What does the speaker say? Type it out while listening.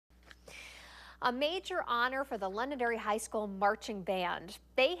A major honor for the Londonderry High School Marching Band.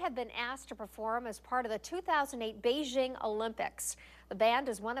 They have been asked to perform as part of the 2008 Beijing Olympics. The band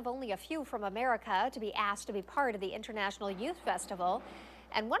is one of only a few from America to be asked to be part of the International Youth Festival.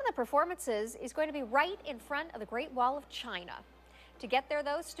 And one of the performances is going to be right in front of the Great Wall of China. To get there,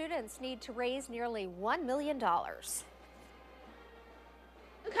 those students need to raise nearly $1 million. I'm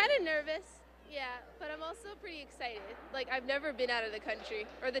kind of nervous, yeah, but I'm also pretty excited. Like, I've never been out of the country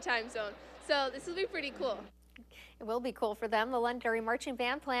or the time zone, so this will be pretty cool. It will be cool for them. The Londonderry Marching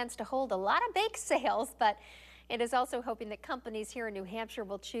Band plans to hold a lot of bake sales, but it is also hoping that companies here in New Hampshire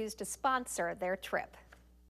will choose to sponsor their trip.